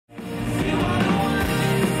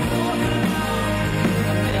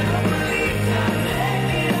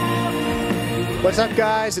What's up,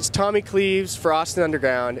 guys? It's Tommy Cleaves for Austin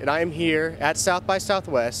Underground, and I am here at South by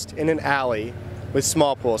Southwest in an alley with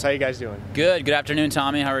Smallpools. How you guys doing? Good. Good afternoon,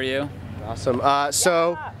 Tommy. How are you? Awesome.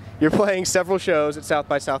 So you're playing several shows at South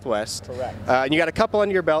by Southwest. Correct. And you got a couple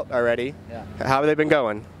under your belt already. Yeah. How have they been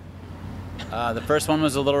going? The first one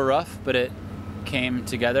was a little rough, but it came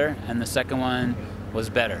together, and the second one was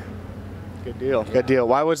better. Good deal. Good deal.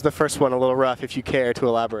 Why was the first one a little rough, if you care to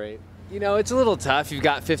elaborate? You know, it's a little tough. You've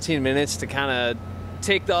got 15 minutes to kind of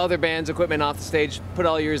take the other band's equipment off the stage, put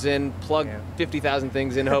all yours in, plug 50,000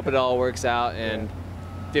 things in, hope it all works out, and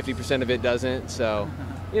 50% of it doesn't. So,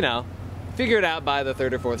 you know, figure it out by the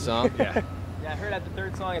third or fourth song. Yeah, I heard at the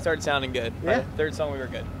third song it started sounding good. By the third song we were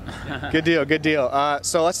good. Good deal, good deal.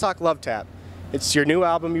 So let's talk Lovetap. It's your new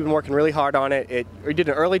album. You've been working really hard on it. You did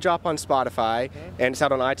an early drop on Spotify, and it's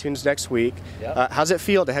out on iTunes next week. Yep. How's it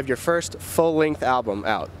feel to have your first full-length album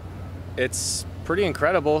out? It's pretty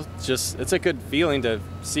incredible. It's a good feeling to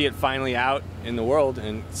see it finally out in the world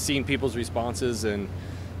and seeing people's responses and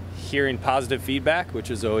hearing positive feedback,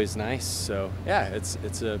 which is always nice. So yeah, it's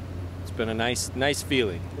been a nice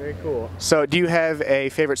feeling. Very cool. So do you have a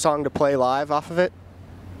favorite song to play live off of it?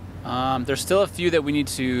 There's still a few that we need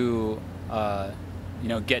to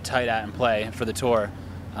get tight at and play for the tour.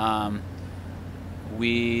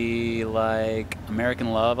 We like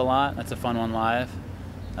American Love a lot. That's a fun one live.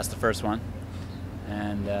 That's the first one.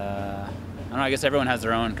 And I don't know, I guess everyone has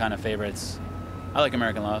their own kind of favorites. I like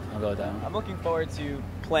American Love. I'll go with that one. I'm looking forward to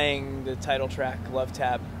playing the title track,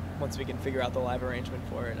 Lovetap, once we can figure out the live arrangement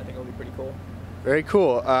for it. I think it'll be pretty cool. Very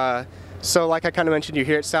cool. So like I kind of mentioned, you're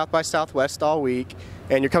here at South by Southwest all week,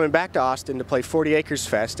 and you're coming back to Austin to play 40 Acres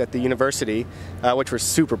Fest at the university, which we're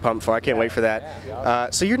super pumped for. I can't wait for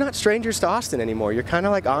that. So you're not strangers to Austin anymore. You're kind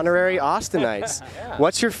of like honorary Austinites.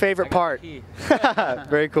 What's your favorite part?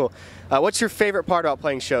 Very cool. What's your favorite part about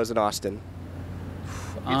playing shows in Austin?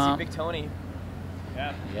 You can see Big Tony.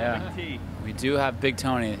 Yeah. Big T. We do have Big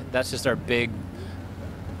Tony. That's just our big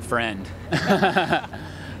friend.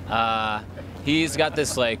 He's got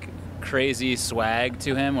this like crazy swag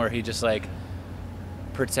to him where he just like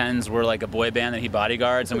pretends we're like a boy band that he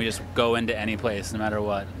bodyguards, and we just go into any place no matter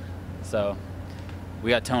what. So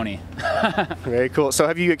we got Tony. Very cool. So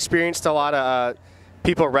have you experienced a lot of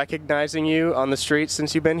people recognizing you on the streets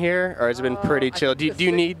since you've been here, or has it been pretty chill? Do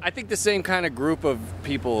you need? I think the same kind of group of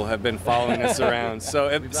people have been following us around. So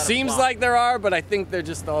it seems like there are, but I think they're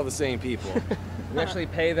just all the same people. We actually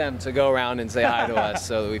pay them to go around and say hi to us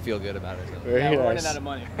so that we feel good about it. Very We're nice. running out of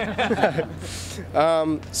money.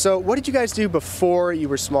 So what did you guys do before you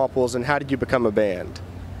were Smallpools, and how did you become a band?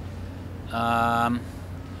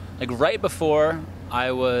 Like right before,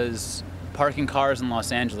 I was parking cars in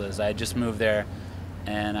Los Angeles. I had just moved there,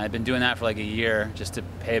 and I'd been doing that for like a year just to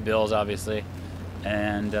pay bills, obviously.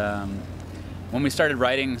 And when we started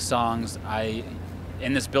writing songs,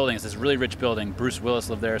 in this building, it's this really rich building. Bruce Willis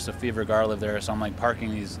lived there, Sofia Vergara lived there, so I'm like parking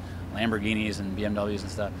these Lamborghinis and BMWs and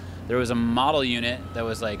stuff. There was a model unit that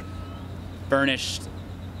was like furnished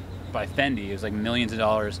by Fendi. It was like millions of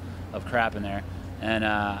dollars of crap in there. And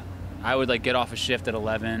I would like get off a shift at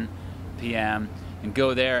 11 p.m. and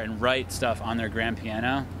go there and write stuff on their grand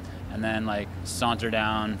piano, and then like saunter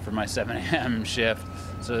down for my 7 a.m. shift.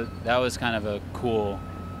 So that was kind of a cool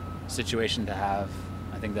situation to have.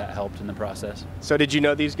 I think that helped in the process. So did you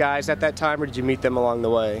know these guys at that time, or did you meet them along the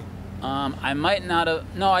way? I might not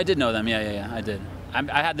have. No, I did know them. Yeah, I did.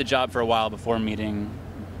 I had the job for a while before meeting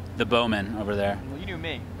the Bowman over there. Well, you knew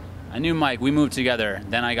me. I knew Mike. We moved together.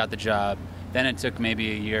 Then I got the job. Then it took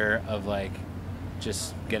maybe a year of like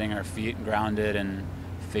just getting our feet grounded and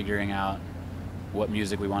figuring out what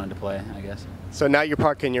music we wanted to play, I guess. So now you're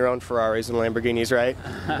parking your own Ferraris and Lamborghinis, right?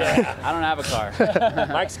 I don't have a car.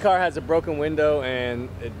 Mike's car has a broken window, and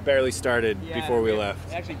it barely started before we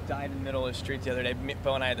left. It actually died in the middle of the street the other day.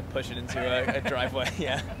 Bo and I had to push it into a driveway.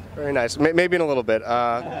 Yeah. Very nice. Maybe in a little bit.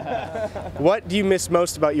 What do you miss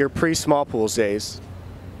most about your pre-Smallpools days?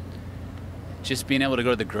 Just being able to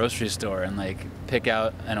go to the grocery store and like pick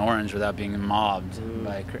out an orange without being mobbed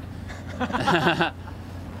by.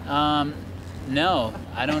 No,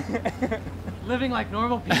 I don't. Living like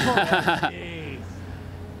normal people. Jeez.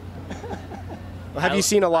 Well, have you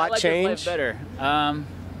seen a lot change? I like life better.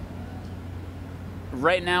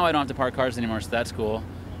 Right now, I don't have to park cars anymore, so that's cool.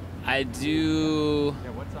 I do.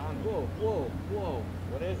 Yeah, what's on? Whoa!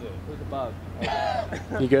 What is it? Who's above?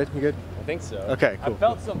 You good? You good? I think so. Okay, cool. I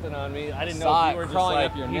felt something on me. I didn't know if you were just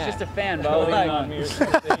like He's just a fan, Bo.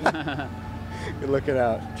 Good looking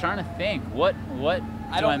out. I'm trying to think. What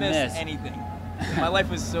I don't miss anything. My life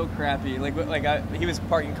was so crappy. He was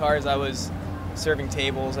parking cars. I was serving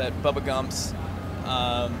tables at Bubba Gump's,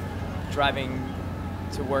 driving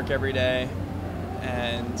to work every day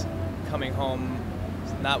and coming home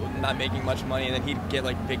not making much money, and then he'd get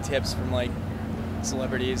like big tips from like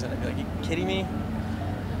celebrities, and I'd be like, "You kidding me?"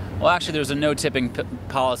 Well, actually, there's a no tipping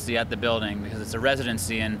policy at the building because it's a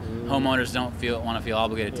residency, and homeowners don't want to feel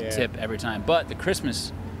obligated to tip every time. But the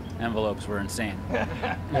Christmas envelopes were insane.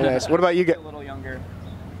 Nice. What about you? A little younger.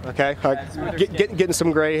 Okay. Getting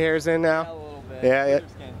some gray hairs in now. Yeah, a little bit.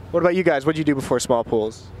 Yeah. What about you guys? What did you do before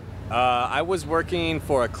Smallpools? I was working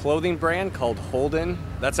for a clothing brand called Holden.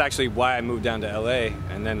 That's actually why I moved down to LA,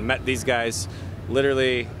 and then met these guys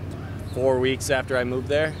literally 4 weeks after I moved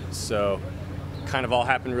there. So kind of all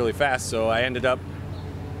happened really fast. So I ended up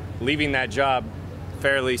leaving that job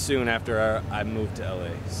fairly soon after I moved to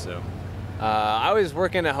LA. So I was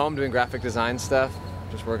working at home doing graphic design stuff,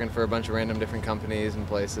 just working for a bunch of random different companies and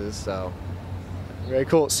places. So very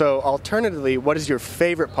cool. So alternatively, what is your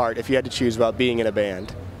favorite part if you had to choose about being in a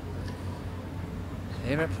band?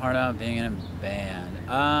 Favorite part about being in a band?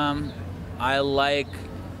 I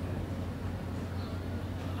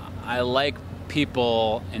like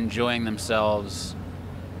people enjoying themselves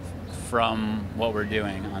from what we're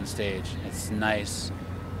doing on stage. It's nice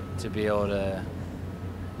to be able to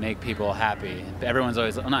make people happy. Everyone's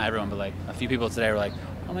always, well, not everyone, but like a few people today were like,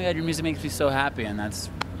 "Oh my God, your music makes me so happy," and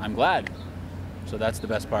I'm glad. So that's the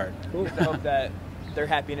best part. Cool. I hope that their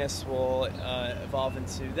happiness will evolve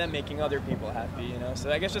into them making other people happy, you know. So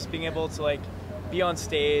I guess just being able to like be on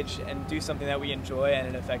stage and do something that we enjoy and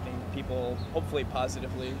it affecting people hopefully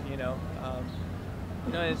positively, you know.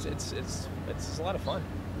 It's a lot of fun,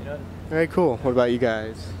 you know. Very cool. What about you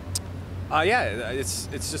guys? Yeah, it's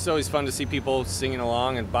just always fun to see people singing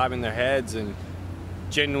along and bobbing their heads and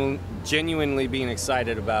genuinely being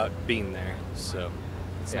excited about being there. So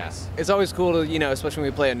it's nice. It's always cool to, you know, especially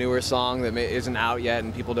when we play a newer song that isn't out yet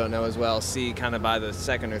and people don't know as well, see kind of by the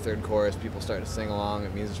second or third chorus people start to sing along.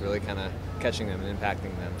 It means it's really kind of catching them and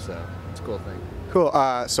impacting them. So it's a cool thing. Cool.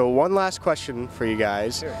 So one last question for you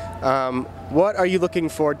guys. Sure. What are you looking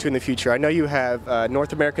forward to in the future? I know you have a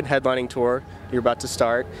North American headlining tour you're about to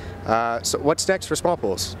start. So what's next for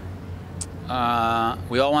Smallpools?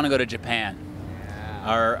 We all want to go to Japan.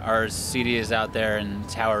 Our CD is out there in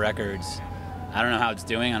Tower Records. I don't know how it's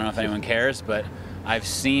doing. I don't know if anyone cares, but I've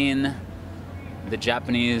seen the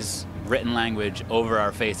Japanese written language over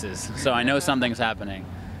our faces, so I know something's happening.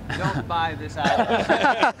 Don't buy this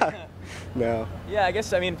album. No. Yeah, I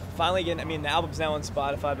guess, I mean, finally getting, I mean, the album's now on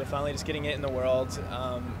Spotify, but finally just getting it in the world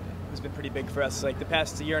has been pretty big for us. Like the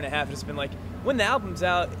past year and a half, it's been like, when the album's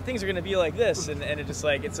out, things are going to be like this, and it just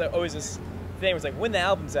like, it's always this thing, it's like, when the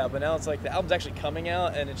album's out, but now it's like, the album's actually coming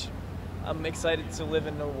out, and I'm excited to live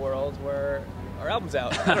in a world where our album's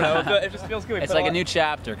out. I don't know, it just feels good. It's like a new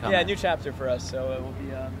chapter coming. Yeah, a new chapter for us, so it will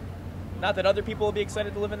be, not that other people will be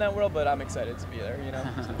excited to live in that world, but I'm excited to be there, you know.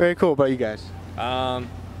 Very cool. What about you guys?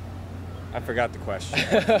 I forgot the question.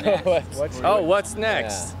 What's what's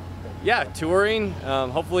next? Yeah, touring.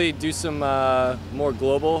 Hopefully do some more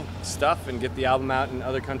global stuff and get the album out in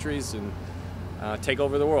other countries and take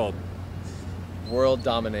over the world. World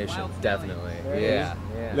domination, definitely. Yeah.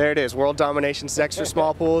 There it is. World domination. Next for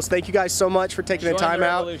Smallpools. Thank you guys so much for taking the time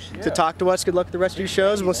out to talk to us. Good luck with the rest of your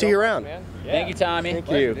shows, and we'll see you around. Thank you, Tommy.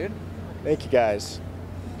 Thank you. Thank you, guys.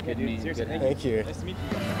 Good meeting you. Thank you. Nice to meet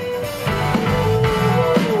you.